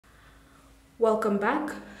Welcome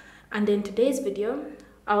back, and in today's video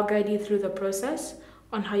I'll guide you through the process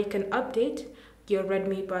on how you can update your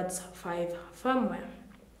Redmi Buds 5 firmware.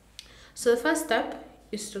 So the first step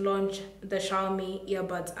is to launch the Xiaomi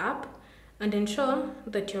Earbuds app and ensure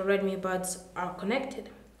that your Redmi Buds are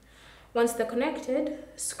connected. Once they're connected,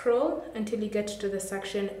 scroll until you get to the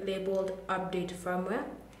section labeled Update Firmware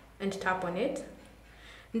and tap on it.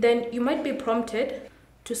 Then you might be prompted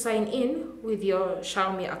to sign in with your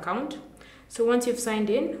Xiaomi account. So once you've signed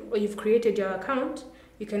in or you've created your account,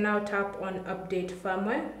 you can now tap on Update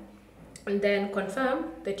Firmware and then confirm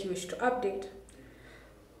that you wish to update.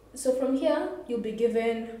 So from here, you'll be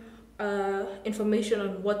given information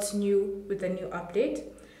on what's new with the new update.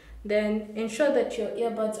 Then ensure that your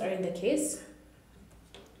earbuds are in the case.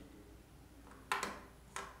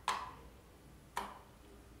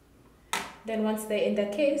 Then once they're in the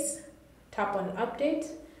case, tap on Update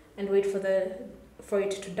and wait for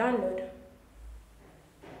it to download.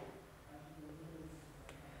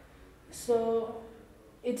 So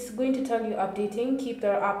it's going to tell you updating, keep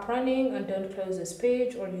the app running and don't close this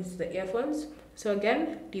page or use the earphones. So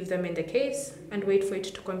again, leave them in the case and wait for it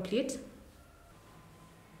to complete.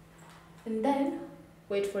 And then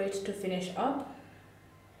wait for it to finish up.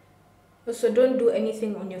 So don't do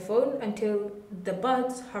anything on your phone until the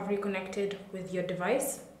buds have reconnected with your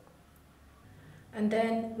device. And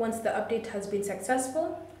then once the update has been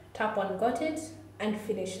successful, tap on Got It and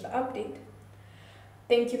finish the update.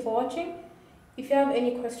 Thank you for watching. If you have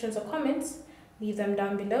any questions or comments, leave them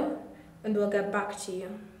down below and we'll get back to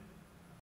you.